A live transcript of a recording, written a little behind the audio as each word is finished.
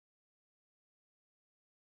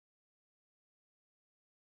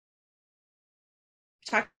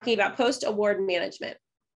talking about post-award management.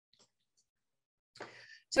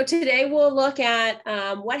 So today we'll look at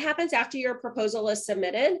what happens after your proposal is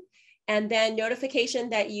submitted, and then notification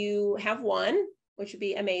that you have won, which would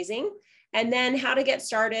be amazing, and then how to get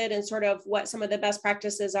started and sort of what some of the best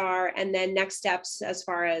practices are, and then next steps as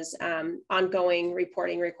far as ongoing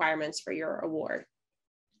reporting requirements for your award.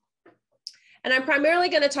 And I'm primarily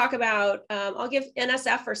going to talk about, I'll give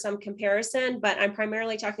NSF for some comparison, but I'm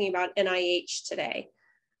primarily talking about NIH today.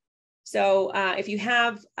 So if you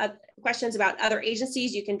have questions about other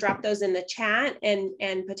agencies, you can drop those in the chat,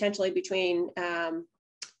 and potentially between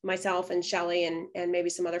myself and Shelley and maybe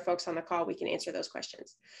some other folks on the call, we can answer those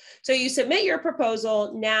questions. So you submit your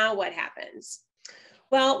proposal. Now what happens?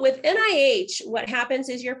 Well, with NIH, what happens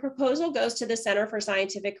is your proposal goes to the Center for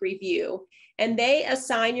Scientific Review, and they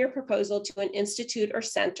assign your proposal to an institute or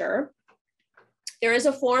center. There is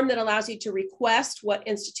a form that allows you to request what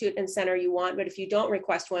institute and center you want, but if you don't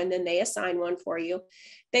request one, then they assign one for you.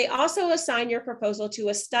 They also assign your proposal to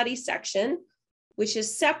a study section, which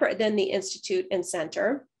is separate than the institute and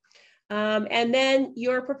center. And then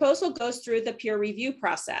your proposal goes through the peer review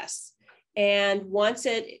process. And once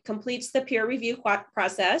it completes the peer review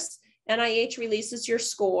process, NIH releases your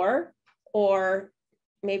score, or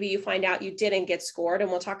maybe you find out you didn't get scored, and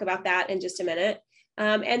we'll talk about that in just a minute.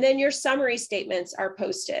 And then your summary statements are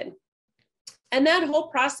posted. And that whole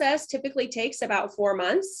process typically takes about 4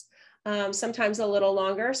 months, sometimes a little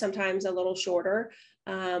longer, sometimes a little shorter,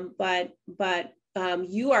 but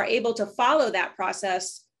you are able to follow that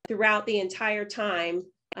process throughout the entire time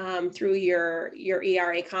through your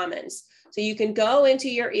ERA Commons. So you can go into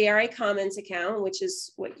your ERA Commons account, which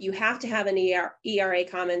is what you have to have an ERA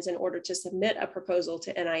Commons in order to submit a proposal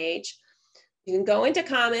to NIH. You can go into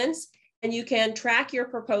Commons and you can track your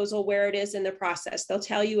proposal where it is in the process. They'll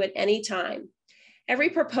tell you at any time. Every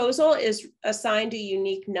proposal is assigned a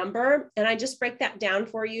unique number, and I just break that down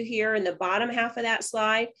for you here in the bottom half of that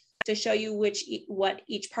slide to show you what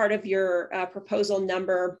each part of your proposal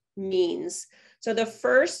number means. So the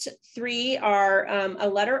first 3 are a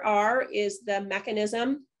letter R is the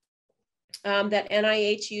mechanism that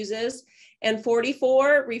NIH uses, and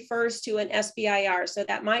 44 refers to an SBIR. So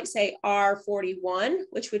that might say R41,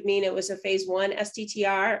 which would mean it was a phase 1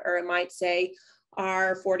 STTR, or it might say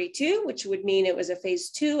R42, which would mean it was a phase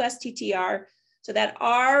 2 STTR. So that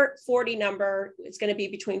R40 number is going to be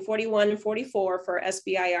between 41 and 44 for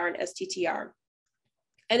SBIR and STTR.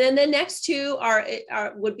 And then the next 2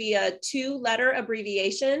 would be a 2-letter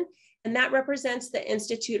abbreviation, and that represents the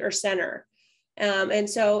institute or center. And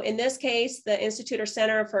so in this case, the institute or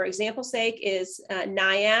center, for example's sake, is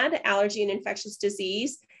NIAID, Allergy and Infectious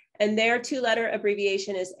Disease, and their 2-letter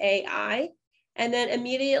abbreviation is AI. And then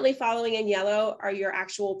immediately following in yellow are your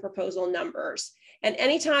actual proposal numbers. And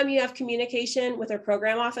anytime you have communication with a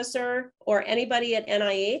program officer or anybody at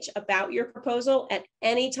NIH about your proposal at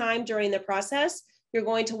any time during the process, you're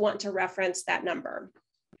going to want to reference that number.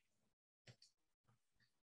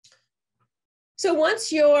 So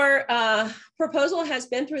once your proposal has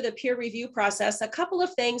been through the peer review process, a couple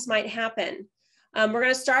of things might happen. We're going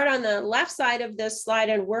to start on the left side of this slide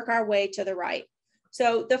and work our way to the right.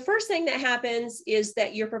 So the first thing that happens is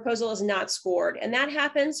that your proposal is not scored, and that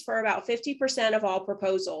happens for about 50% of all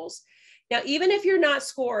proposals. Now, even if you're not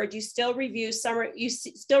scored, you still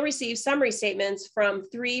receive summary statements from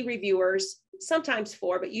 3 reviewers, sometimes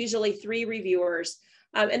 4, but usually 3 reviewers.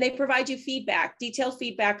 And they provide you feedback, detailed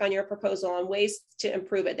feedback on your proposal on ways to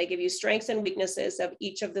improve it. They give you strengths and weaknesses of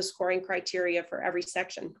each of the scoring criteria for every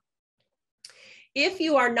section. If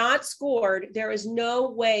you are not scored, there is no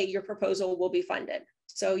way your proposal will be funded.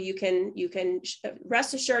 So you can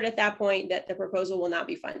rest assured at that point that the proposal will not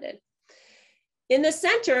be funded. In the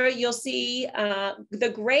center, you'll see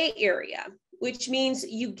the gray area, which means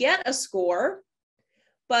you get a score,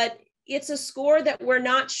 but it's a score that we're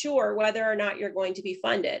not sure whether or not you're going to be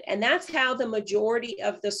funded. And that's how the majority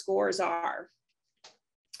of the scores are.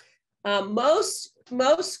 Most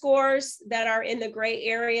scores that are in the gray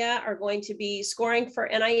area are going to be scoring for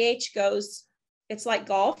NIH goes, it's like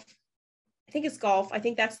golf. I think it's golf. I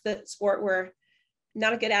think that's the sport where I'm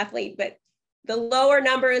not a good athlete, but the lower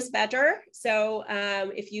number is better. So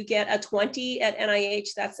if you get a 20 at NIH,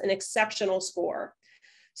 that's an exceptional score.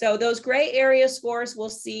 So those gray area scores we'll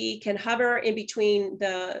see can hover in between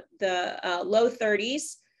the low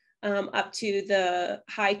 30s up to the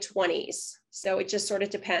high 20s. So it just sort of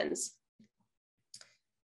depends.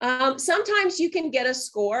 Sometimes you can get a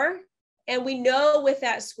score, and we know with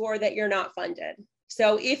that score that you're not funded.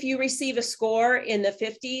 So if you receive a score in the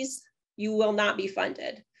 50s, you will not be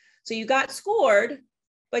funded. So you got scored,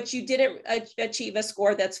 but you didn't achieve a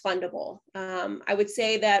score that's fundable. I would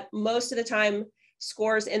say that most of the time,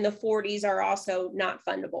 scores in the 40s are also not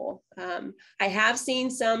fundable. I have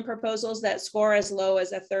seen some proposals that score as low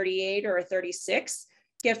as a 38 or a 36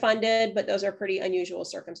 get funded, but those are pretty unusual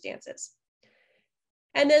circumstances.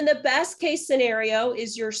 And then the best case scenario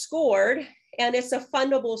is you're scored and it's a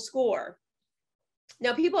fundable score.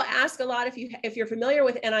 Now, people ask a lot, if you're familiar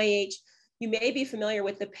with NIH, you may be familiar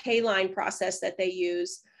with the pay line process that they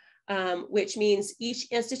use, which means each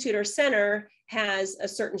institute or center has a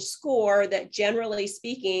certain score that, generally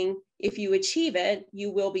speaking, if you achieve it, you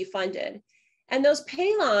will be funded. And those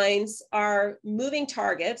pay lines are moving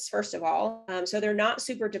targets, first of all, so they're not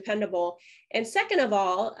super dependable. And second of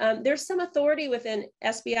all, there's some authority within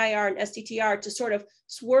SBIR and STTR to sort of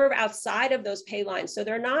swerve outside of those pay lines. So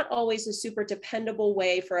they're not always a super dependable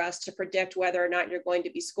way for us to predict whether or not you're going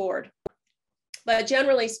to be scored. But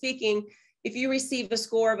generally speaking, if you receive a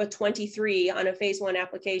score of a 23 on a phase 1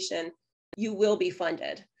 application, you will be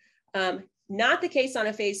funded. Not the case on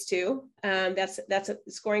a phase 2. That's a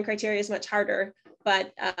scoring criteria is much harder,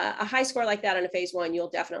 but a high score like that on a phase 1, you'll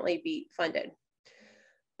definitely be funded.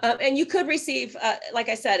 And you could receive, like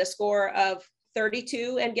I said, a score of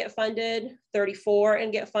 32 and get funded, 34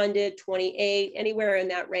 and get funded, 28, anywhere in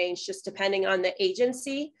that range, just depending on the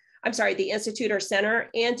agency, the institute or center,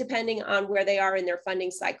 and depending on where they are in their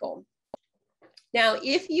funding cycle. Now,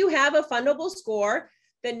 if you have a fundable score,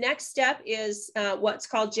 the next step is what's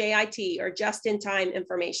called JIT, or just-in-time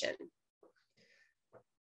information.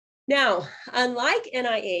 Now, unlike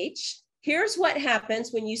NIH, here's what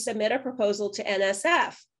happens when you submit a proposal to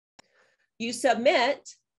NSF. You submit,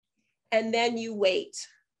 and then you wait.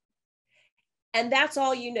 And that's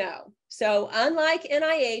all you know. So unlike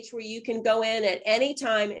NIH, where you can go in at any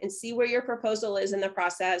time and see where your proposal is in the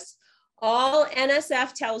process, all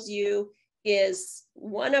NSF tells you is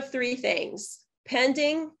one of 3 things: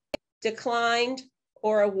 pending, declined,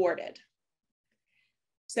 or awarded.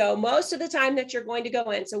 So most of the time that you're going to go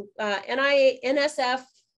in, so NSF,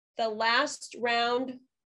 the last round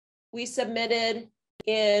we submitted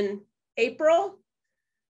in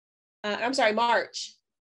March.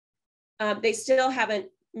 They still haven't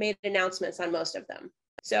made announcements on most of them.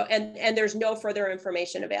 So, and there's no further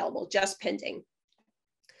information available, just pending.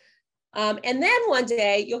 And then one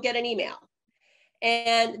day you'll get an email.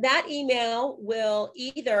 And that email will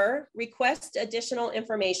either request additional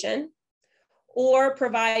information or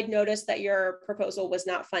provide notice that your proposal was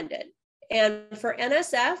not funded. And for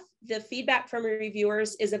NSF, the feedback from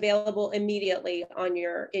reviewers is available immediately on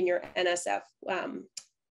in your NSF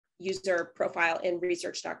user profile in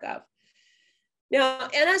research.gov. Now,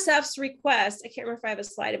 NSF's request, I can't remember if I have a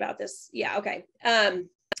slide about this. Yeah, okay.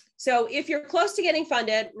 So if you're close to getting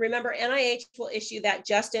funded, remember NIH will issue that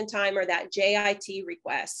just-in-time, or that JIT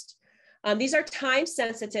request. These are time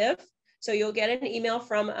sensitive. So you'll get an email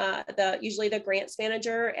from usually the grants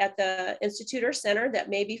manager at the institute or center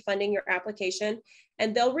that may be funding your application,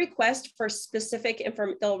 and they'll request specific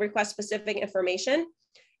information,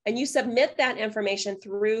 and you submit that information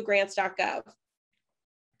through grants.gov.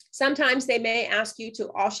 Sometimes they may ask you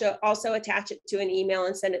to also attach it to an email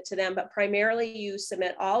and send it to them, but primarily you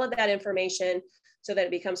submit all of that information so that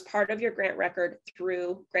it becomes part of your grant record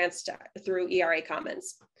through ERA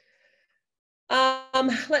Commons.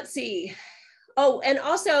 Let's see. Oh, and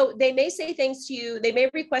also they may say things to you, they may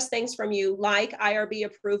request things from you like IRB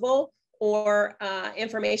approval or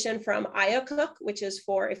information from IACUC, which is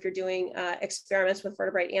for if you're doing experiments with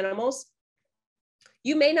vertebrate animals.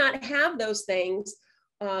 You may not have those things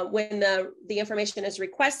when the information is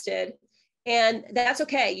requested, and that's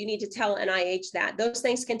okay. You need to tell NIH that. Those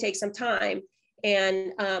things can take some time,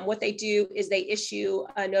 and what they do is they issue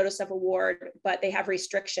a notice of award, but they have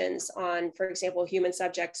restrictions on, for example, human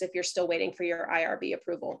subjects if you're still waiting for your IRB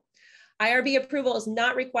approval. IRB approval is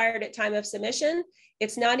not required at time of submission.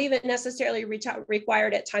 It's not even necessarily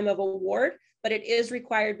required at time of award, but it is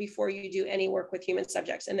required before you do any work with human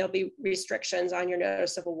subjects. And there'll be restrictions on your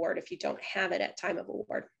notice of award if you don't have it at time of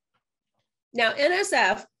award. Now,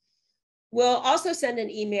 NSF will also send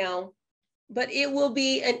an email, but it will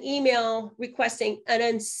be an email requesting an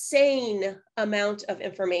insane amount of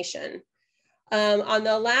information. On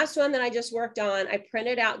the last one that I just worked on, I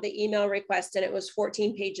printed out the email request and it was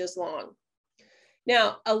 14 pages long.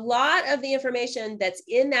 Now, a lot of the information that's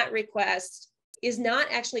in that request is not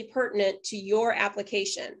actually pertinent to your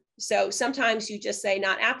application. So sometimes you just say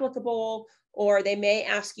not applicable, or they may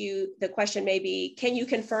ask you, the question may be, can you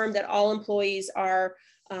confirm that all employees are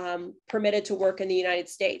permitted to work in the United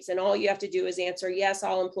States? And all you have to do is answer, yes,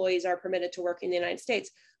 all employees are permitted to work in the United States.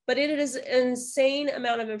 but it is an insane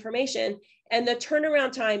amount of information. And the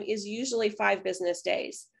turnaround time is usually 5 business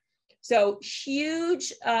days. So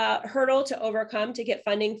huge hurdle to overcome to get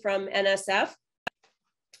funding from NSF.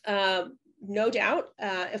 No doubt.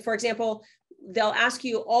 For example, they'll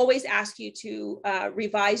always ask you to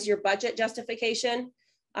revise your budget justification.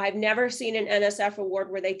 I've never seen an NSF award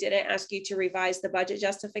where they didn't ask you to revise the budget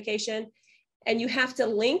justification. And you have to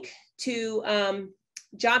link to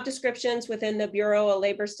job descriptions within the Bureau of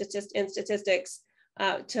Labor Statistics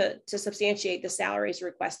to substantiate the salaries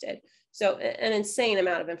requested. So an insane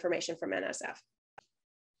amount of information from NSF.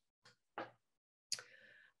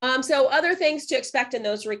 So other things to expect in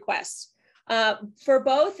those requests. For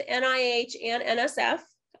both NIH and NSF,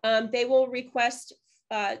 they will request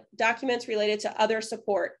documents related to other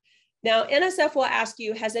support. Now, NSF will ask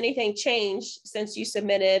you, has anything changed since you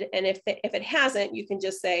submitted? And if it hasn't, you can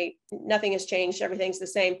just say, nothing has changed, everything's the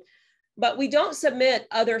same. But we don't submit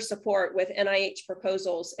other support with NIH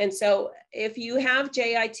proposals. And so if you have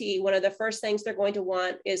JIT, one of the first things they're going to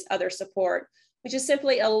want is other support, which is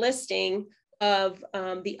simply a listing of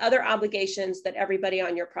the other obligations that everybody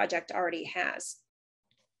on your project already has.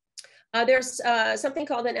 There's something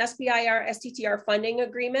called an SBIR STTR funding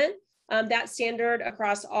agreement. That's standard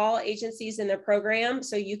across all agencies in the program.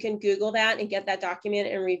 So you can Google that and get that document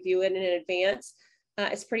and review it in advance.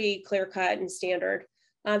 It's pretty clear cut and standard.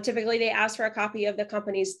 Typically they ask for a copy of the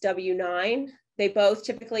company's W-9. They both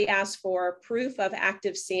typically ask for proof of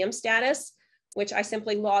active SAM status, which I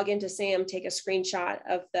simply log into SAM, take a screenshot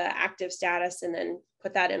of the active status, and then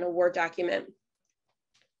put that in a Word document.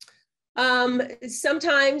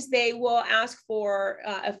 Sometimes they will ask for,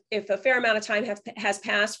 if a fair amount of time has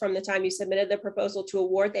passed from the time you submitted the proposal to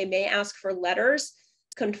award, they may ask for letters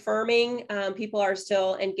confirming people are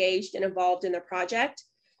still engaged and involved in the project.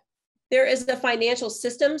 There is the financial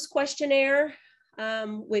systems questionnaire,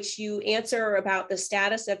 which you answer about the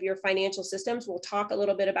status of your financial systems. We'll talk a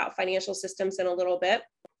little bit about financial systems in a little bit.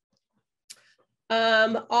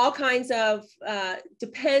 All kinds of,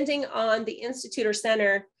 depending on the institute or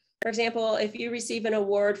center. For example, if you receive an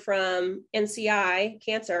award from NCI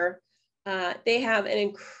Cancer, they have an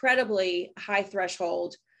incredibly high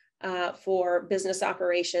threshold for business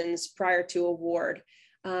operations prior to award.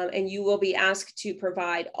 And you will be asked to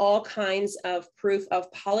provide all kinds of proof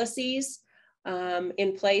of policies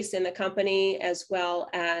in place in the company, as well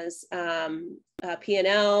as a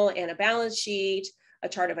P&L and a balance sheet, a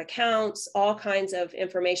chart of accounts, all kinds of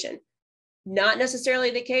information. Not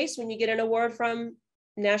necessarily the case when you get an award from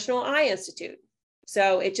National Eye Institute.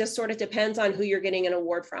 So it just sort of depends on who you're getting an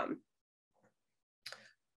award from.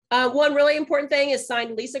 One really important thing is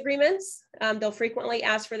signed lease agreements. They'll frequently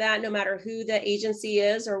ask for that no matter who the agency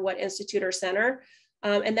is or what institute or center.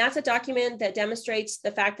 And that's a document that demonstrates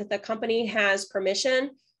the fact that the company has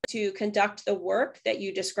permission to conduct the work that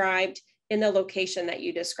you described in the location that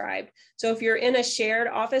you described. So if you're in a shared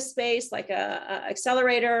office space, like a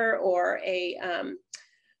accelerator or a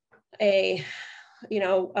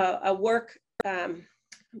work, I'm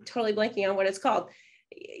totally blanking on what it's called,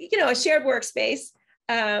 a shared workspace,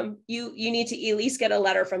 you need to at least get a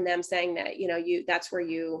letter from them saying that, that's where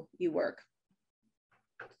you work.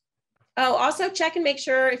 Oh, also check and make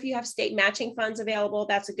sure if you have state matching funds available,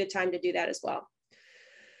 that's a good time to do that as well.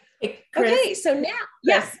 Hey, Kris, okay, so now,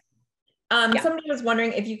 yes. Somebody was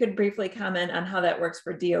wondering if you could briefly comment on how that works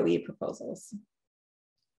for DOE proposals.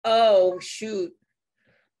 Oh, shoot.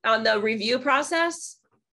 On the review process?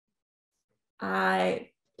 I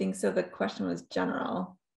think so. The question was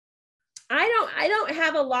general. I don't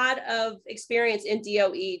have a lot of experience in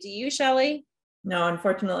DOE. Do you, Shelley? No,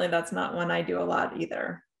 unfortunately, that's not one I do a lot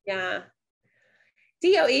either. Yeah.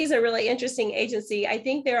 DOE is a really interesting agency. I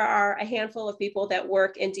think there are a handful of people that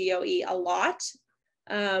work in DOE a lot.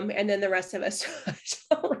 And then the rest of us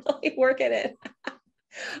don't really work in it.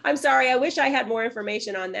 I'm sorry. I wish I had more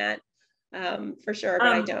information on that for sure, but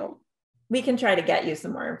I don't. We can try to get you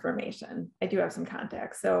some more information. I do have some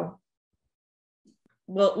contacts, so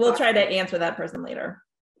we'll try to answer that person later.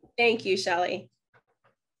 Thank you, Shelley.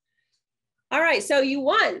 All right, so you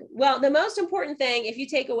won. Well, the most important thing, if you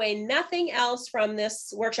take away nothing else from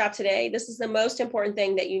this workshop today, this is the most important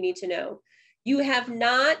thing that you need to know. You have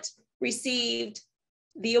not received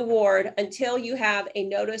the award until you have a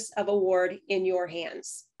notice of award in your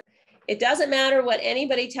hands. It doesn't matter what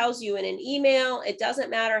anybody tells you in an email. It doesn't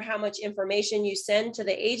matter how much information you send to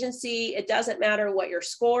the agency. It doesn't matter what your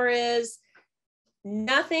score is.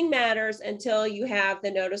 Nothing matters until you have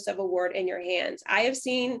the notice of award in your hands. I have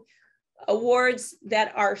seen awards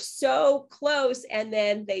that are so close and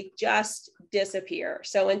then they just disappear.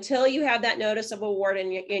 So until you have that notice of award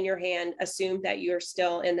in your hand, assume that you're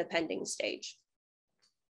still in the pending stage.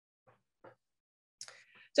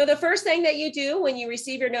 So the first thing that you do when you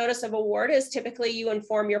receive your notice of award is typically you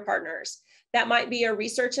inform your partners. That might be a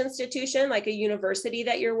research institution like a university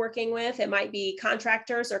that you're working with. It might be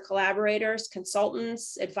contractors or collaborators,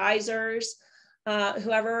 consultants, advisors,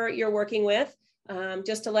 whoever you're working with,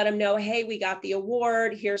 just to let them know, hey, we got the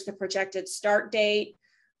award. Here's the projected start date.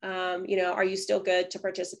 Are you still good to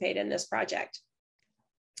participate in this project?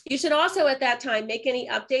 You should also at that time make any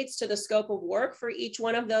updates to the scope of work for each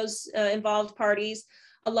one of those involved parties.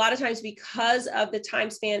 A lot of times, because of the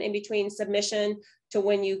time span in between submission to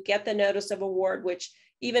when you get the notice of award, which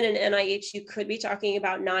even in NIH, you could be talking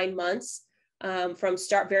about 9 months from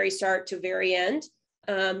very start to very end.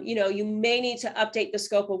 You may need to update the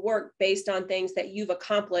scope of work based on things that you've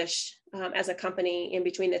accomplished as a company in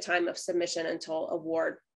between the time of submission until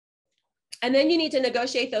award. And then you need to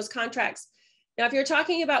negotiate those contracts. Now, if you're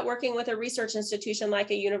talking about working with a research institution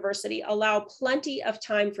like a university, allow plenty of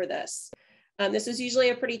time for this. This is usually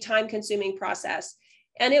a pretty time-consuming process,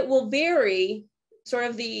 and it will vary. Sort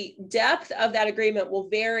of the depth of that agreement will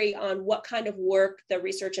vary on what kind of work the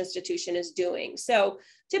research institution is doing. So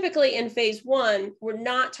typically in phase 1, we're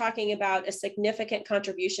not talking about a significant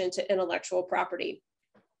contribution to intellectual property.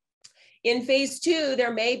 In phase 2,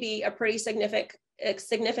 there may be a pretty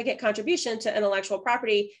significant contribution to intellectual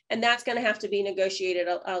property, and that's going to have to be negotiated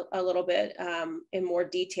a little bit in more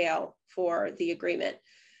detail for the agreement.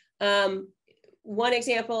 One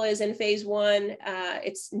example is in phase 1,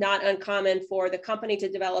 it's not uncommon for the company to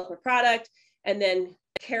develop a product and then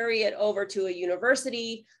carry it over to a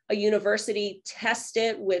university tests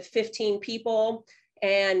it with 15 people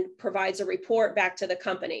and provides a report back to the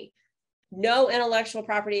company. No intellectual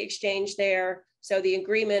property exchange there, so the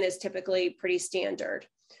agreement is typically pretty standard.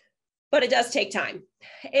 But it does take time.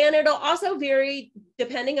 And it'll also vary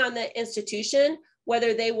depending on the institution,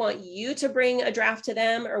 whether they want you to bring a draft to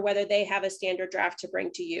them or whether they have a standard draft to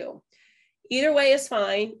bring to you. Either way is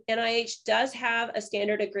fine. NIH does have a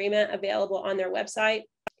standard agreement available on their website.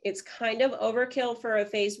 It's kind of overkill for a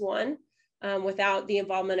phase 1 without the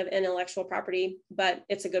involvement of intellectual property, but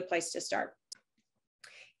it's a good place to start.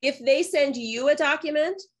 If they send you a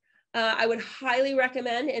document, I would highly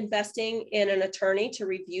recommend investing in an attorney to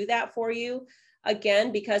review that for you.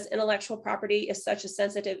 Again, because intellectual property is such a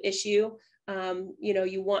sensitive issue,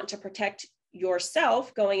 you want to protect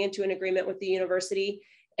yourself going into an agreement with the university.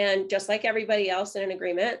 And just like everybody else in an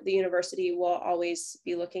agreement, the university will always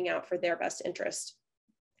be looking out for their best interest.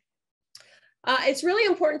 It's really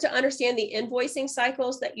important to understand the invoicing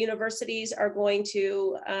cycles that universities are going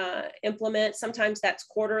to implement. Sometimes that's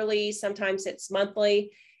quarterly, sometimes it's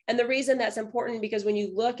monthly. And the reason that's important because when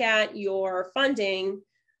you look at your funding,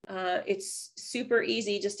 it's super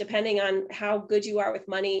easy, just depending on how good you are with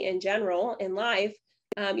money in general in life.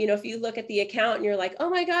 If you look at the account and you're like, oh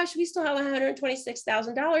my gosh, we still have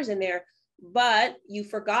 $126,000 in there, but you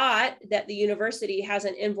forgot that the university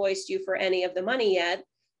hasn't invoiced you for any of the money yet.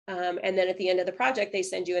 And then at the end of the project, they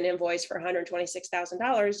send you an invoice for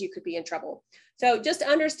 $126,000, you could be in trouble. So just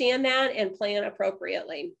understand that and plan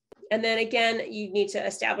appropriately. And then again, you need to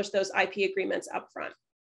establish those IP agreements up front.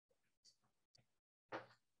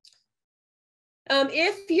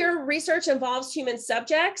 If your research involves human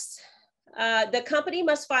subjects, the company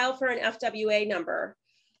must file for an FWA number.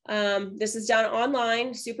 This is done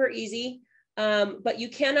online, super easy, but you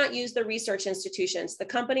cannot use the research institutions. The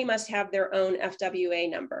company must have their own FWA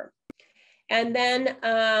number. And then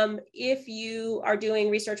if you are doing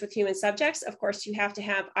research with human subjects, of course, you have to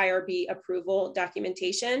have IRB approval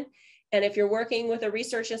documentation. And if you're working with a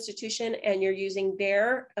research institution and you're using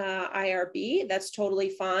their IRB, that's totally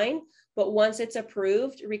fine. But once it's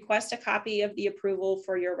approved, request a copy of the approval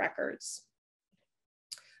for your records.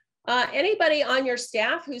 Anybody on your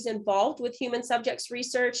staff who's involved with human subjects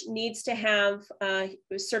research needs to have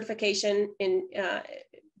certification in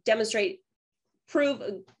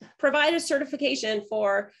provide a certification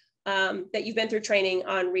for that you've been through training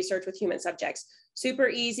on research with human subjects. Super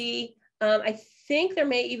easy. I think there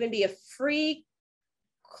may even be a free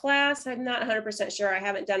class. I'm not 100% sure. I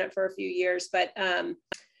haven't done it for a few years, but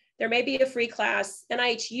there may be a free class.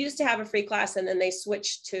 NIH used to have a free class and then they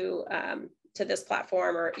switched to this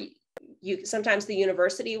platform, or sometimes the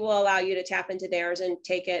university will allow you to tap into theirs and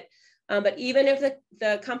take it. But even if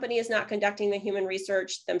the company is not conducting the human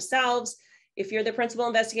research themselves, if you're the principal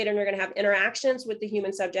investigator and you're going to have interactions with the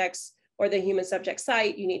human subjects or the human subject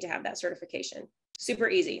site, you need to have that certification. Super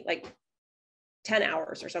easy, like 10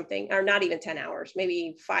 hours or something, or not even 10 hours,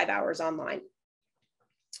 maybe 5 hours online.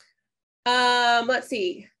 Let's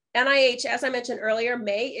see. NIH, as I mentioned earlier,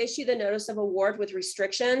 may issue the notice of award with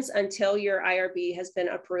restrictions until your IRB has been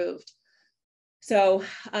approved. So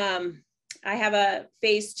I have a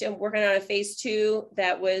I'm working on a phase 2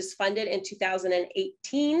 that was funded in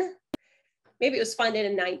 2018. Maybe it was funded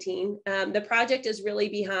in 19. The project is really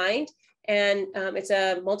behind, and it's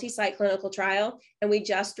a multi-site clinical trial, and we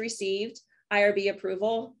just received IRB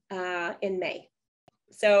approval in May.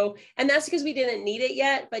 So, and that's because we didn't need it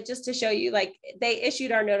yet, but just to show you, like, they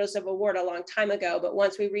issued our notice of award a long time ago, but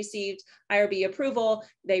once we received IRB approval,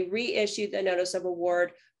 they reissued the notice of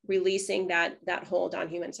award, releasing that hold on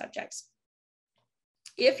human subjects.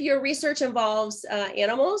 If your research involves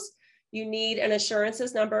animals, you need an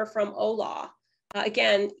assurances number from OLAW.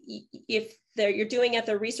 Again, if you're doing at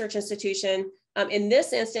the research institution, in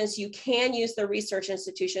this instance, you can use the research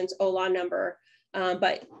institution's OLAW number,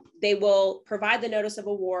 but they will provide the notice of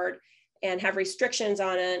award and have restrictions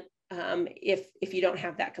on it if you don't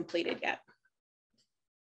have that completed yet.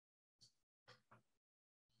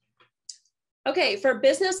 Okay, for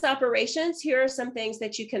business operations, here are some things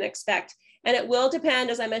that you can expect. And it will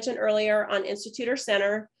depend, as I mentioned earlier, on institute or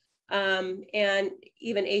center and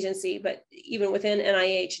even agency, but even within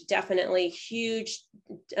NIH, definitely huge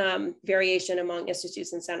variation among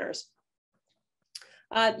institutes and centers.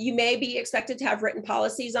 You may be expected to have written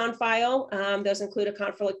policies on file. Those include a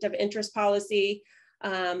conflict of interest policy.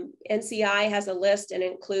 NCI has a list and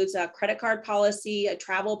includes a credit card policy, a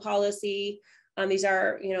travel policy. These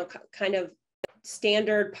are, kind of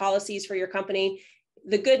standard policies for your company.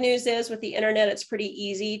 The good news is with the internet, it's pretty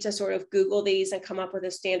easy to sort of Google these and come up with a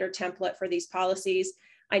standard template for these policies.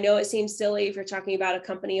 I know it seems silly if you're talking about a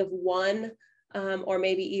company of one or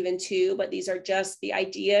maybe even two, but these are just, the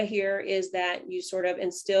idea here is that you sort of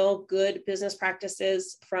instill good business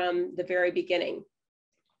practices from the very beginning.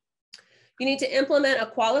 You need to implement a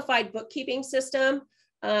qualified bookkeeping system,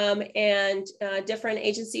 and different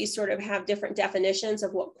agencies sort of have different definitions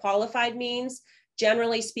of what qualified means.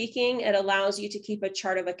 Generally speaking, it allows you to keep a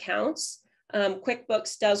chart of accounts.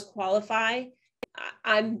 QuickBooks does qualify.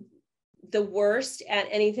 I'm the worst at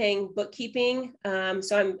anything bookkeeping,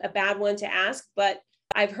 so I'm a bad one to ask, but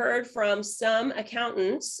I've heard from some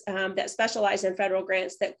accountants that specialize in federal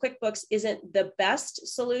grants that QuickBooks isn't the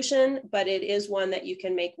best solution, but it is one that you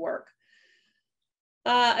can make work.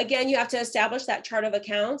 Again, you have to establish that chart of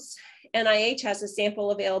accounts. NIH has a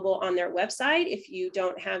sample available on their website. If you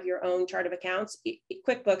don't have your own chart of accounts,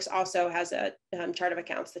 QuickBooks also has a chart of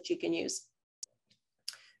accounts that you can use.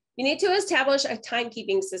 You need to establish a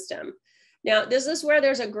timekeeping system. Now, this is where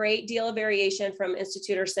there's a great deal of variation from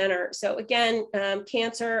institute or center. So again,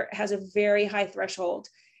 cancer has a very high threshold,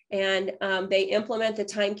 and they implement the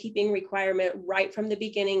timekeeping requirement right from the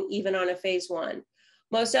beginning, even on a phase 1.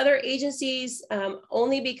 Most other agencies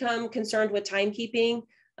only become concerned with timekeeping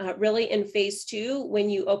really in phase 2 when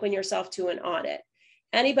you open yourself to an audit.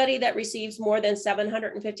 Anybody that receives more than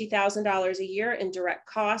 $750,000 a year in direct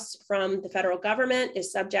costs from the federal government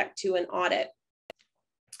is subject to an audit.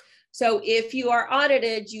 So if you are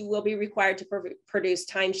audited, you will be required to produce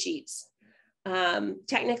timesheets.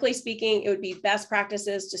 Technically speaking, it would be best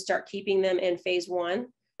practices to start keeping them in phase 1,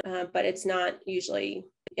 but it's not usually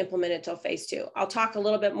implemented till phase 2. I'll talk a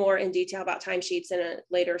little bit more in detail about timesheets in a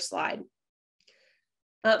later slide.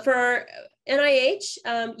 For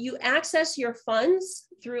NIH, you access your funds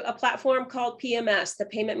through a platform called PMS, the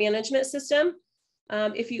Payment Management System.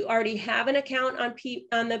 If you already have an account on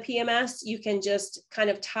the PMS, you can just kind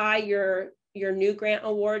of tie your new grant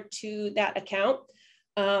award to that account.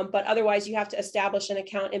 But otherwise, you have to establish an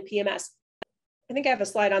account in PMS. I think I have a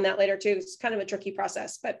slide on that later too. It's kind of a tricky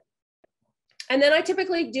process, and then I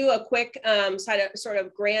typically do a quick sort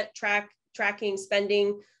of grant tracking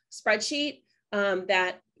spending spreadsheet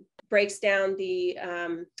that breaks down the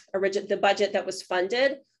budget that was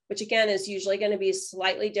funded, which again is usually going to be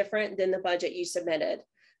slightly different than the budget you submitted.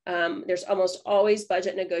 There's almost always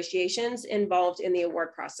budget negotiations involved in the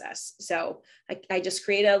award process. So I just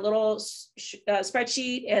create a little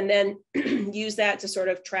spreadsheet and then use that to sort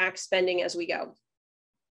of track spending as we go.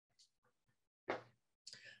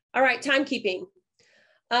 All right, timekeeping.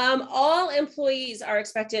 All employees are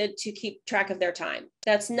expected to keep track of their time.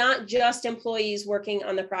 That's not just employees working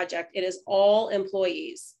on the project, it is all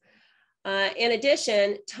employees. In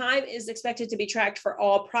addition, time is expected to be tracked for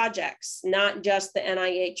all projects, not just the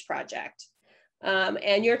NIH project.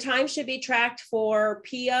 And your time should be tracked for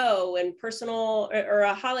PO and personal or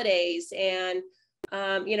holidays, and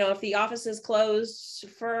if the office is closed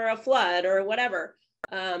for a flood or whatever,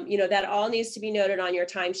 that all needs to be noted on your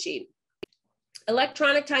timesheet.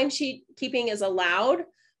 Electronic timesheet keeping is allowed,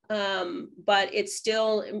 but it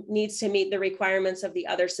still needs to meet the requirements of the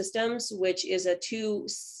other systems, which is a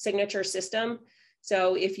 2-signature system.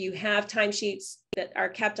 So if you have timesheets that are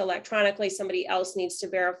kept electronically, somebody else needs to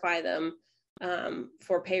verify them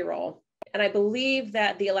for payroll. And I believe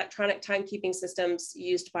that the electronic timekeeping systems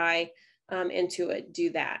used by Intuit do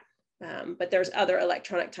that. But there's other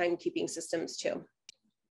electronic timekeeping systems too.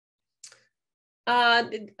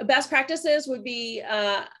 Best practices would be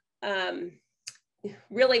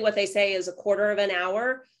really what they say is a quarter of an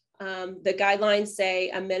hour. The guidelines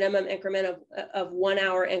say a minimum increment of 1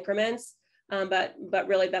 hour increments, but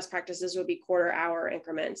really best practices would be quarter-hour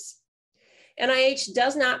increments. NIH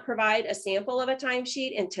does not provide a sample of a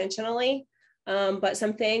timesheet intentionally, but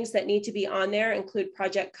some things that need to be on there include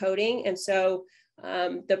project coding. And so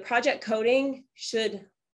the project coding should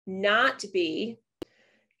not be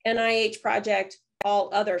NIH project, all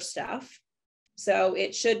other stuff. So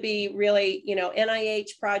it should be really,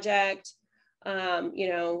 NIH project,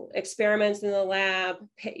 experiments in the lab,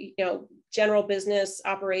 general business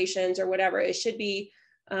operations or whatever. It should be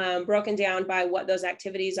broken down by what those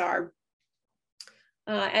activities are.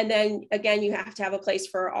 And then again, you have to have a place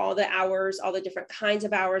for all the hours, all the different kinds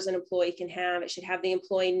of hours an employee can have. It should have the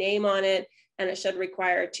employee name on it, and it should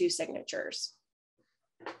require 2 signatures.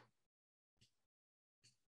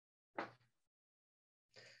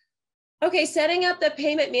 Okay, setting up the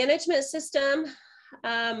payment management system.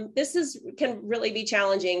 This can really be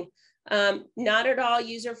challenging. Not at all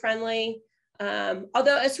user-friendly.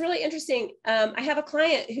 Although it's really interesting. I have a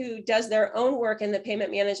client who does their own work in the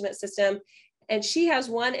payment management system, and she has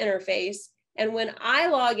one interface. And when I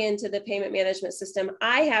log into the payment management system,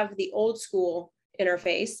 I have the old school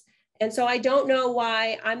interface. And so I don't know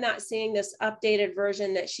why I'm not seeing this updated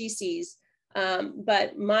version that she sees,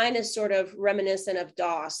 but mine is sort of reminiscent of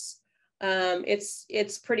DOS.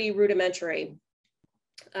 It's pretty rudimentary.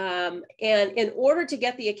 And in order to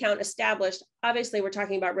get the account established, obviously we're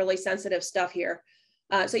talking about really sensitive stuff here.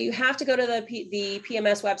 So you have to go to the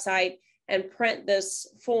PMS website and print this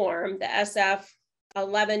form, the SF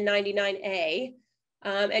 1199A,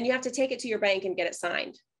 and you have to take it to your bank and get it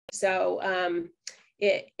signed. So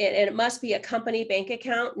it must be a company bank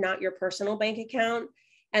account, not your personal bank account.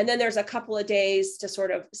 And then there's a couple of days to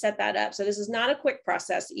sort of set that up. So this is not a quick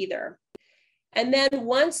process either. And then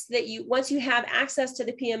once you have access to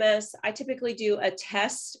the PMS, I typically do a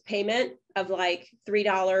test payment of like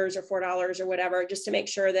 $3 or $4 or whatever, just to make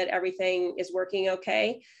sure that everything is working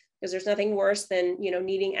okay. Because there's nothing worse than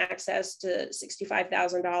needing access to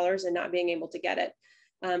 $65,000 and not being able to get it.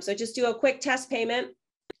 So just do a quick test payment.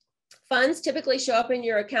 Funds typically show up in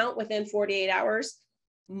your account within 48 hours.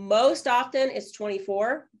 Most often it's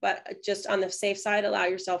 24, but just on the safe side, allow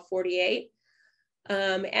yourself 48.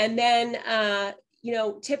 And then,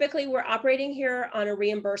 typically we're operating here on a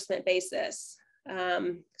reimbursement basis.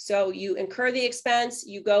 So you incur the expense,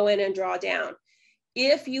 you go in and draw down.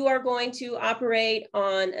 If you are going to operate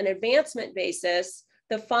on an advancement basis,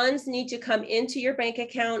 the funds need to come into your bank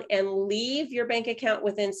account and leave your bank account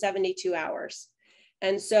within 72 hours.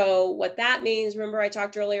 And so what that means, remember I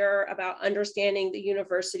talked earlier about understanding the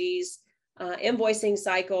university's invoicing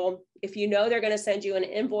cycle. If you know they're going to send you an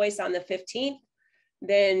invoice on the 15th,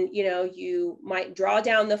 then you might draw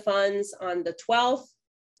down the funds on the 12th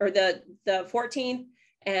or the 14th,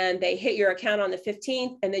 and they hit your account on the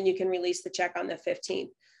 15th, and then you can release the check on the 15th.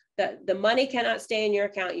 The money cannot stay in your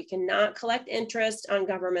account. You cannot collect interest on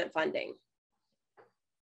government funding.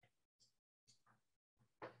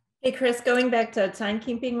 Hey, Kris, going back to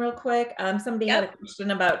timekeeping real quick. Somebody had a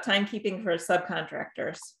question about timekeeping for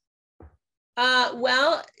subcontractors.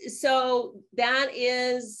 Well, so that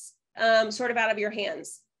is sort of out of your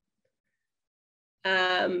hands.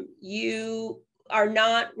 You are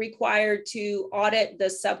not required to audit the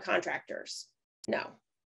subcontractors. No.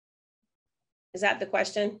 Is that the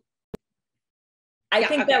question? I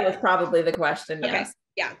think that was probably the question, yes. Okay.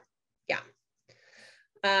 Yeah.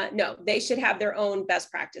 No, they should have their own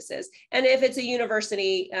best practices. And if it's a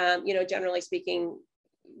university, generally speaking,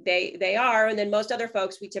 they are. And then most other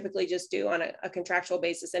folks, we typically just do on a contractual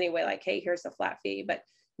basis anyway, like, hey, here's the flat fee, but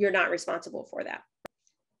you're not responsible for that.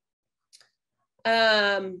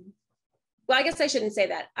 Well, I guess I shouldn't say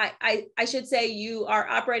that. I should say you are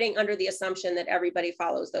operating under the assumption that everybody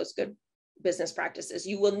follows those good business practices.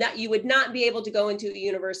 You would not be able to go into a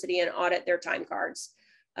university and audit their time cards.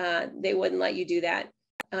 They wouldn't let you do that.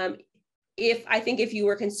 I think if you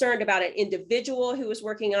were concerned about an individual who was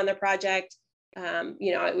working on the project,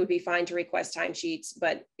 it would be fine to request timesheets,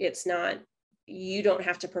 but it's not, you don't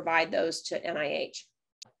have to provide those to NIH.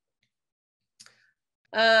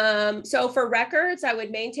 So for records, I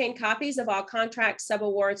would maintain copies of all contracts,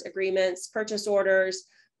 subawards, agreements, purchase orders.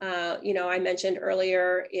 I mentioned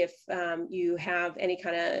earlier, if you have any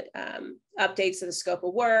kind of updates to the scope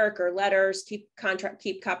of work or letters, keep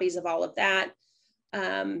copies of all of that.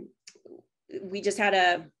 We just had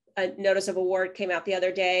a notice of award came out the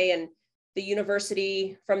other day, and the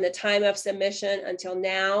university from the time of submission until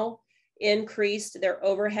now increased their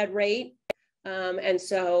overhead rate. And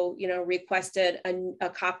so, requested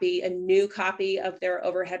a new copy of their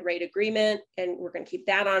overhead rate agreement. And we're going to keep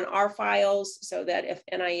that on our files so that if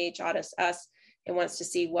NIH audits us and wants to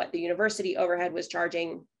see what the university overhead was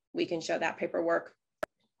charging, we can show that paperwork.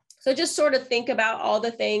 So just sort of think about all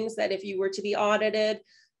the things that if you were to be audited,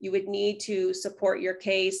 you would need to support your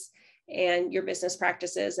case and your business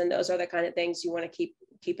practices. And those are the kind of things you want to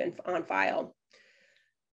keep on file.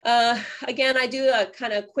 Again, I do a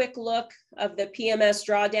kind of quick look of the PMS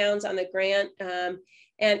drawdowns on the grant.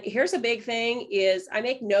 And here's a big thing is I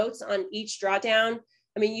make notes on each drawdown.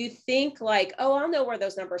 I mean, you think like, oh, I'll know where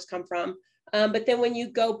those numbers come from. But then when you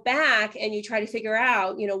go back and you try to figure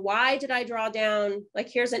out, why did I draw down, like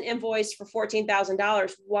here's an invoice for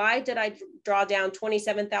 $14,000. Why did I draw down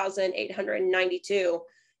 $27,892?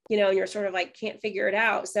 And you're sort of like, can't figure it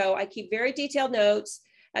out. So I keep very detailed notes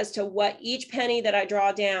as to what each penny that I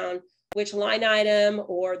draw down, which line item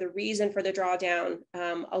or the reason for the drawdown,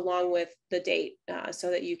 along with the date,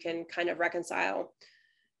 so that you can kind of reconcile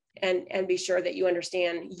and be sure that you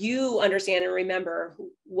understand and remember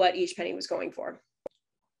what each penny was going for.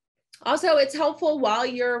 Also, it's helpful while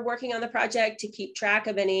you're working on the project to keep track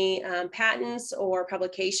of any patents or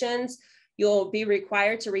publications. You'll be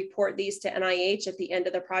required to report these to NIH at the end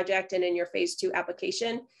of the project and in your phase 2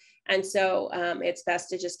 application. And so it's best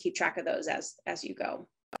to just keep track of those as you go.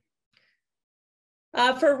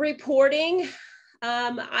 For reporting,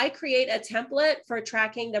 I create a template for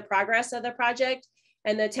tracking the progress of the project.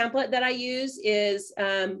 And the template that I use is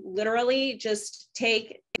literally just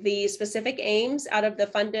take the specific aims out of the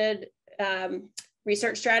funded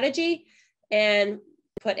research strategy and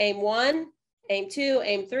put aim 1, aim 2,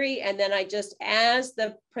 aim 3, and then I just, as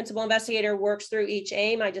the principal investigator works through each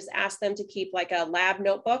aim, I just ask them to keep like a lab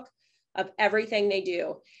notebook of everything they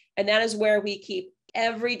do. And that is where we keep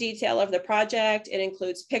every detail of the project. It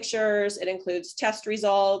includes pictures, it includes test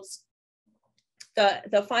results.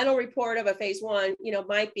 The final report of a phase 1,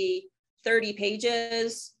 might be 30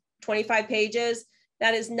 pages, 25 pages.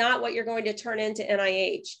 That is not what you're going to turn into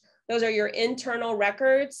NIH. Those are your internal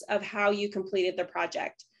records of how you completed the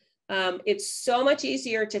project. It's so much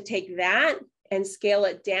easier to take that and scale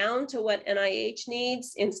it down to what NIH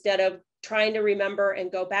needs instead of trying to remember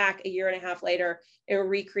and go back a year and a half later and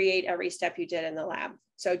recreate every step you did in the lab.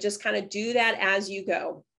 So just kind of do that as you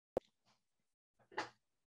go.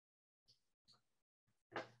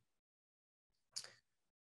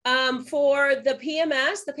 For the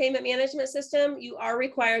PMS, the payment management system, you are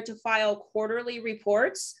required to file quarterly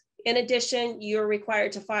reports. In addition, you're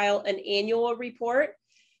required to file an annual report,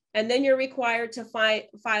 and then you're required to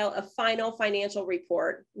file a final financial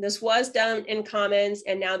report. This was done in Commons,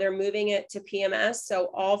 and now they're moving it to PMS. So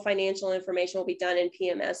all financial information will be done in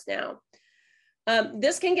PMS now.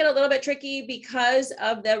 This can get a little bit tricky because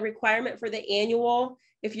of the requirement for the annual.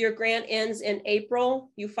 If your grant ends in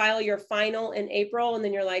April, you file your final in April, and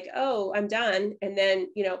then you're like, oh, I'm done. And then,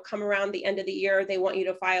 come around the end of the year, they want you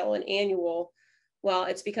to file an annual. Well,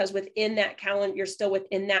 it's because within that calendar, you're still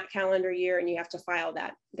within that calendar year and you have to file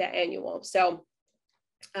that annual. So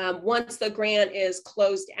once the grant is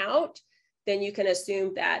closed out, then you can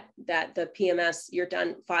assume that the PMS, you're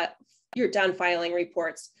done filing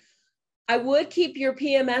reports. I would keep your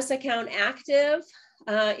PMS account active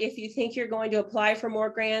if you think you're going to apply for more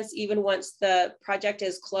grants, even once the project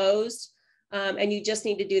is closed. And you just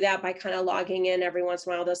need to do that by kind of logging in every once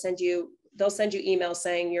in a while. They'll send you emails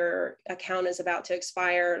saying your account is about to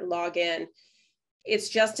expire, log in. It's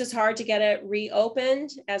just as hard to get it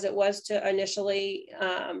reopened as it was to initially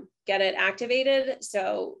get it activated.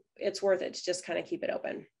 So it's worth it to just kind of keep it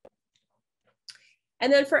open.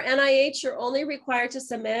 And then for NIH, you're only required to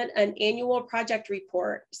submit an annual project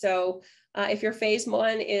report. So if your phase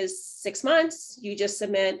 1 is 6 months, you just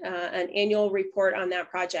submit an annual report on that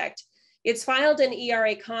project. It's filed in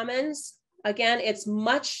ERA Commons. Again, it's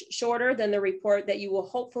much shorter than the report that you will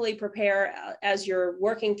hopefully prepare as you're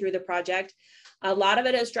working through the project. A lot of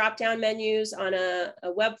it is drop-down menus on a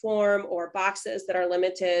web form or boxes that are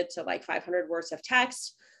limited to like 500 words of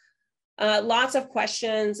text. Lots of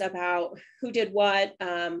questions about who did what.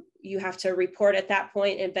 You have to report at that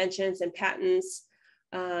point inventions and patents.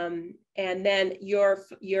 And then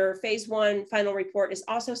your phase 1 final report is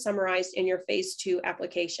also summarized in your phase 2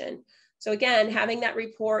 application. So again, having that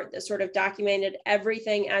report that sort of documented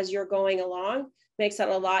everything as you're going along makes it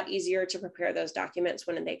a lot easier to prepare those documents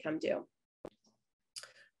when they come due.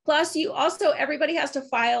 Plus, everybody has to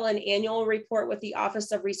file an annual report with the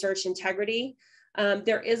Office of Research Integrity.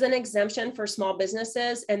 There is an exemption for small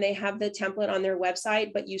businesses, and they have the template on their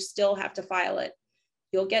website, but you still have to file it.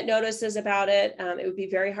 You'll get notices about it. It would be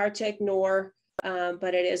very hard to ignore,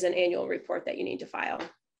 but it is an annual report that you need to file.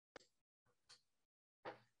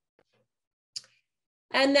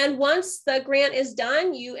 And then once the grant is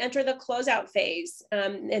done, you enter the closeout phase.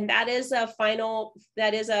 And that is an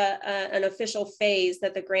official phase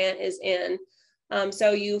that the grant is in.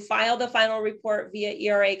 So you file the final report via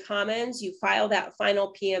ERA Commons, you file that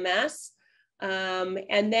final PMS,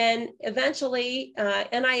 and then eventually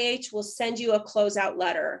NIH will send you a closeout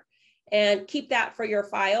letter, and keep that for your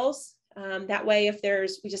files. That way, if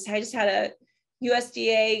there's, I just had a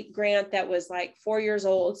USDA grant that was like 4 years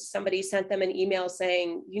old. Somebody sent them an email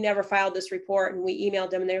saying, you never filed this report. And we emailed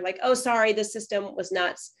them and they're like, oh, sorry, the system was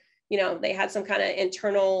nuts. You know, they had some kind of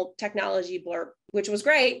internal technology blurb, which was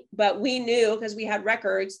great, but we knew because we had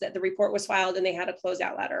records that the report was filed and they had a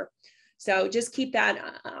closeout letter. So just keep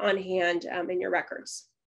that on hand in your records.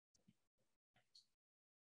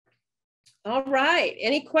 All right,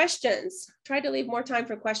 any questions? Tried to leave more time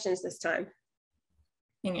for questions this time.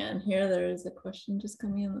 Hang on, here there's a question just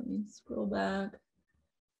coming in. Let me scroll back.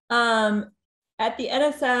 At the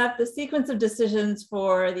NSF, the sequence of decisions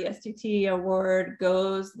for the STT award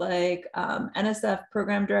goes like NSF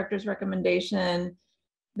program director's recommendation,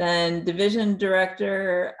 then division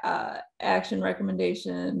director, action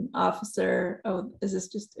recommendation, officer. Oh, is this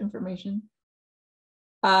just information?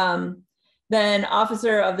 Then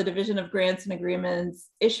officer of the Division of Grants and Agreements,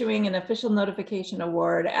 issuing an official notification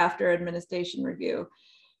award after administration review.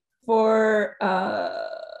 For,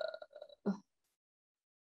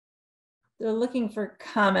 they're looking for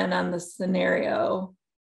comment on the scenario,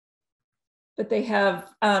 but they have,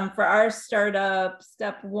 for our startup,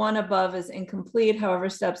 step 1 above is incomplete. However,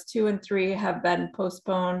 steps 2 and 3 have been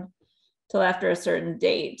postponed till after a certain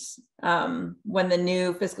date, when the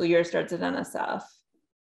new fiscal year starts at NSF.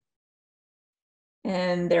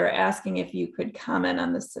 And they're asking if you could comment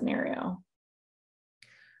on this scenario.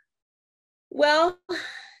 Well,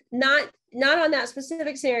 not on that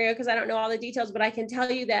specific scenario because I don't know all the details, but I can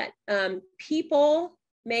tell you that people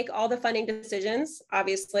make all the funding decisions,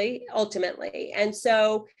 obviously, ultimately. And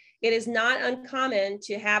so it is not uncommon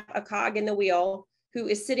to have a cog in the wheel who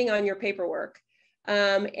is sitting on your paperwork.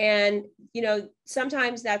 And, you know,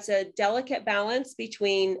 sometimes that's a delicate balance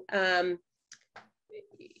between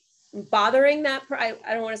bothering that, I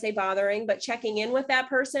don't want to say bothering, but checking in with that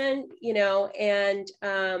person, you know, and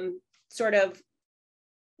sort of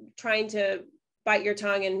trying to bite your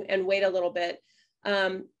tongue and wait a little bit.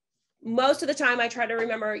 Most of the time I try to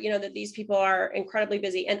remember, you know, that these people are incredibly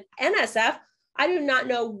busy. And NSF, I do not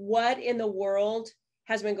know what in the world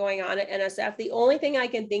has been going on at NSF. The only thing I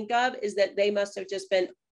can think of is that they must have just been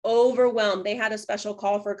overwhelmed. They had a special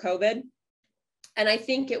call for COVID. And I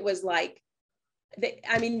think it was like, they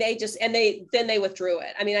withdrew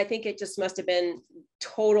it. I mean, I think it just must have been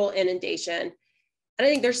total inundation. And I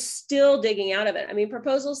think they're still digging out of it. I mean,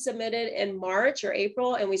 proposals submitted in March or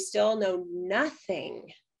April, and we still know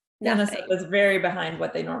nothing. Nothing. NSF is very behind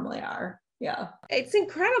what they normally are. Yeah. It's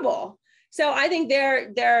incredible. So I think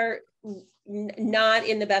they're not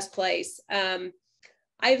in the best place.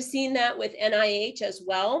 I've seen that with NIH as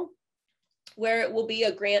well, where it will be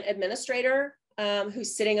a grant administrator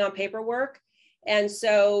who's sitting on paperwork. And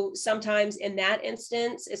so sometimes in that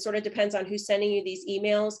instance, it sort of depends on who's sending you these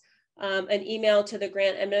emails. An email to the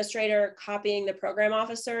grant administrator, copying the program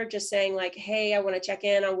officer, just saying like, hey, I want to check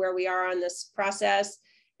in on where we are on this process.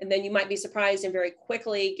 And then you might be surprised and very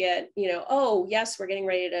quickly get, you know, oh, yes, we're getting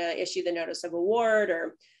ready to issue the notice of award,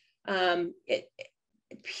 or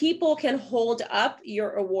people can hold up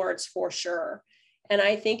your awards for sure. And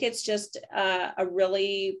I think it's just a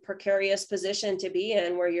really precarious position to be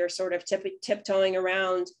in where you're sort of tiptoeing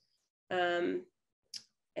around. And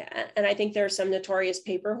I think there are some notorious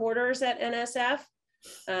paper hoarders at NSF.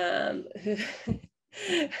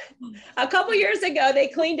 A couple years ago, they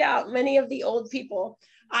cleaned out many of the old people.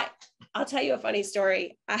 I'll tell you a funny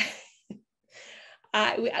story.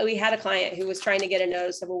 We had a client who was trying to get a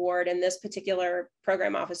notice of award, and this particular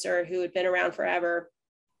program officer who had been around forever,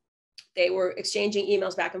 they were exchanging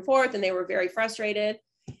emails back and forth, and they were very frustrated.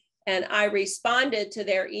 And I responded to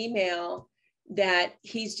their email that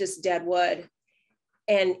he's just dead wood.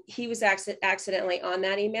 And he was accidentally on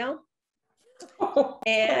that email.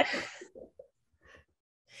 and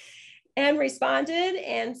and responded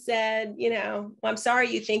and said, well, I'm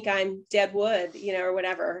sorry you think I'm dead wood, or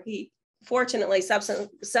whatever. He fortunately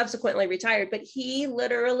subsequently retired, but he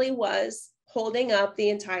literally was holding up the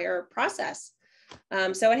entire process.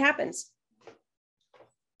 So it happens.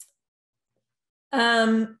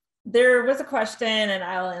 There was a question, and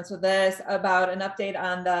I'll answer this, about an update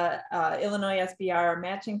on the Illinois SBIR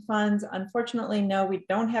matching funds. Unfortunately, no, we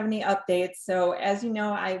don't have any updates. So as you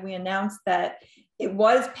know, we announced that it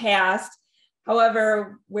was passed.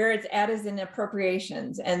 However, where it's at is in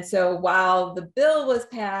appropriations. And so while the bill was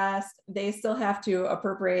passed, they still have to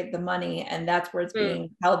appropriate the money, and that's where it's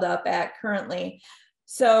being held up at currently.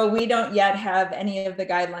 So we don't yet have any of the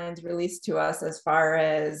guidelines released to us as far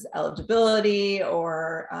as eligibility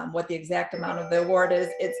or what the exact amount of the award is.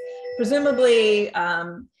 It's presumably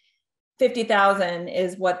 50,000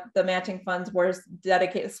 is what the matching funds were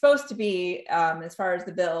dedicated, supposed to be as far as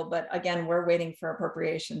the bill. But again, we're waiting for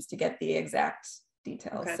appropriations to get the exact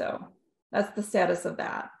details. Okay. So that's the status of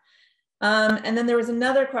that. And then there was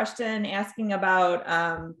another question asking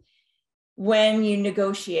about when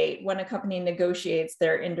a company negotiates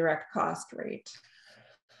their indirect cost rate.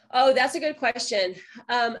 Oh, that's a good question.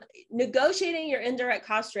 Negotiating your indirect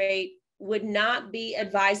cost rate would not be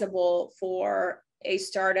advisable for a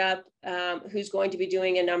startup who's going to be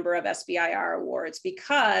doing a number of SBIR awards,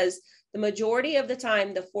 because the majority of the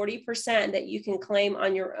time, the 40% that you can claim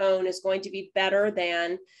on your own is going to be better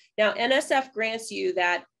than. Now, NSF grants you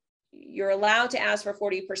that you're allowed to ask for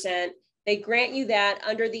 40%. They grant you that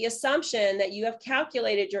under the assumption that you have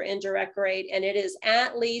calculated your indirect rate and it is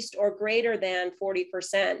at least or greater than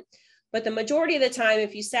 40%. But the majority of the time,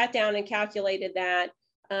 if you sat down and calculated that,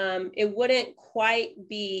 it wouldn't quite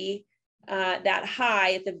be that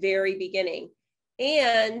high at the very beginning.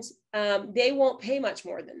 And they won't pay much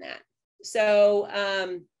more than that. So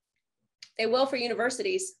they will for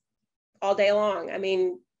universities all day long. I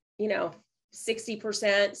mean, 60%,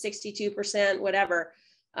 62%, whatever.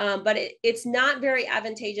 But it's not very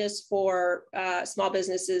advantageous for small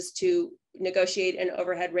businesses to negotiate an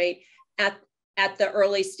overhead rate at the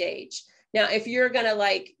early stage. Now, if you're going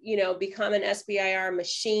to become an SBIR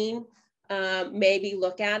machine, maybe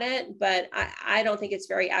look at it, but I don't think it's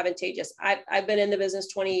very advantageous. I've been in the business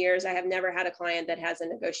 20 years. I have never had a client that has a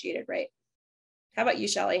negotiated rate. How about you,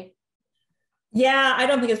 Shelley? Yeah, I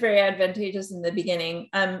don't think it's very advantageous in the beginning.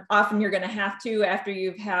 Often you're going to have to, after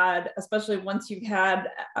you've had, especially once you've had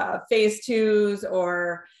phase twos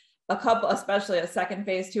or a couple, especially a second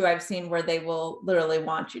phase two, I've seen where they will literally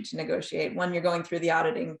want you to negotiate when you're going through the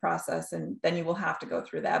auditing process, and then you will have to go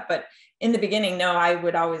through that. But in the beginning, no, I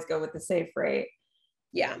would always go with the safe rate.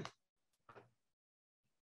 Yeah.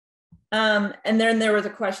 And then there was a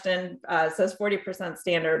question, it says 40%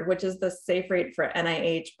 standard, which is the safe rate for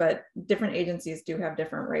NIH, but different agencies do have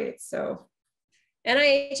different rates. So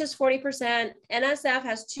NIH is 40%. NSF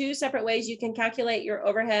has two separate ways you can calculate your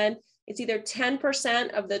overhead. It's either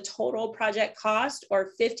 10% of the total project cost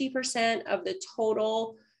or 50% of the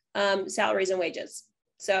total salaries and wages.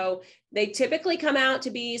 So they typically come out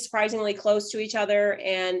to be surprisingly close to each other.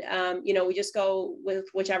 And, we just go with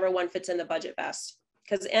whichever one fits in the budget best,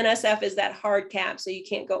 because NSF is that hard cap. So you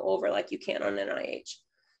can't go over like you can on NIH.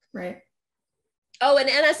 Right. Oh, and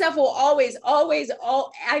NSF will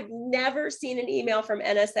I've never seen an email from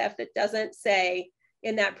NSF that doesn't say,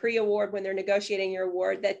 in that pre-award when they're negotiating your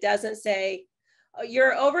award, that doesn't say,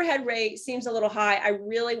 your overhead rate seems a little high. I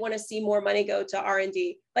really want to see more money go to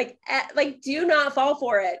R&D. Like, do not fall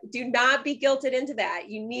for it. Do not be guilted into that.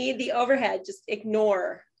 You need the overhead. Just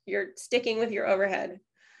ignore. You're sticking with your overhead.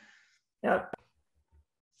 Yep.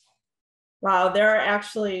 Wow, there are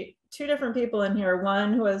actually two different people in here,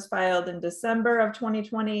 one who was filed in December of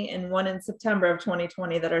 2020 and one in September of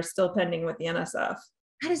 2020 that are still pending with the NSF.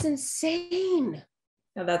 That is insane.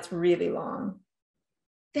 Now that's really long.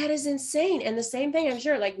 That is insane. And the same thing, I'm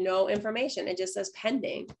sure, like no information. It just says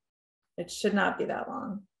pending. It should not be that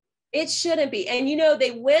long. It shouldn't be. And,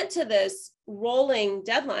 they went to this rolling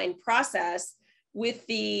deadline process with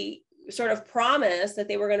the sort of promise that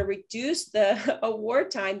they were going to reduce the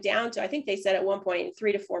award time down to, I think they said at one point,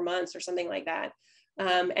 3 to 4 months or something like that.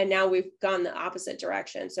 And now we've gone the opposite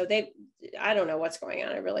direction. So I don't know what's going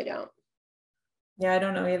on. I really don't. Yeah, I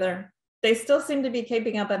don't know either. They still seem to be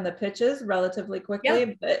keeping up on the pitches relatively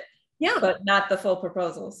quickly, but not the full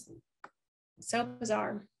proposals. So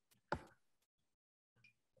bizarre.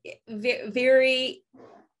 Very,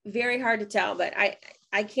 very hard to tell, but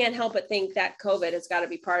I can't help but think that COVID has got to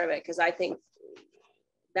be part of it, because I think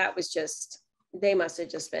that was they must have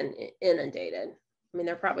just been inundated. I mean,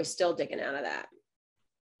 they're probably still digging out of that.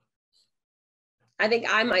 I think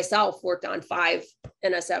I myself worked on 5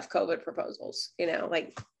 NSF COVID proposals, you know,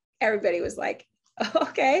 like everybody was like,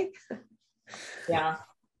 okay. Yeah.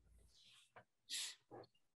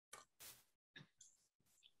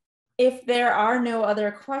 If there are no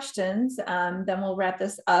other questions, then we'll wrap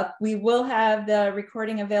this up. We will have the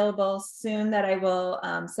recording available soon that I will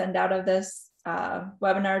send out of this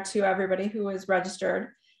webinar to everybody who is registered.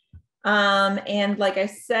 And like I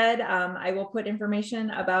said, I will put information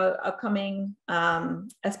about upcoming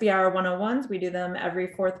SBIR 101s. We do them every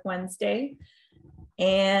 4th Wednesday.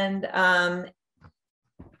 And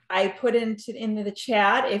I put into the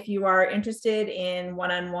chat, if you are interested in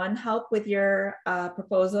one-on-one help with your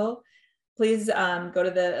proposal, please go to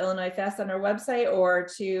the Illinois Fast Center website or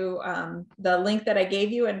to the link that I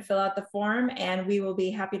gave you and fill out the form, and we will be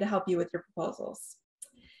happy to help you with your proposals.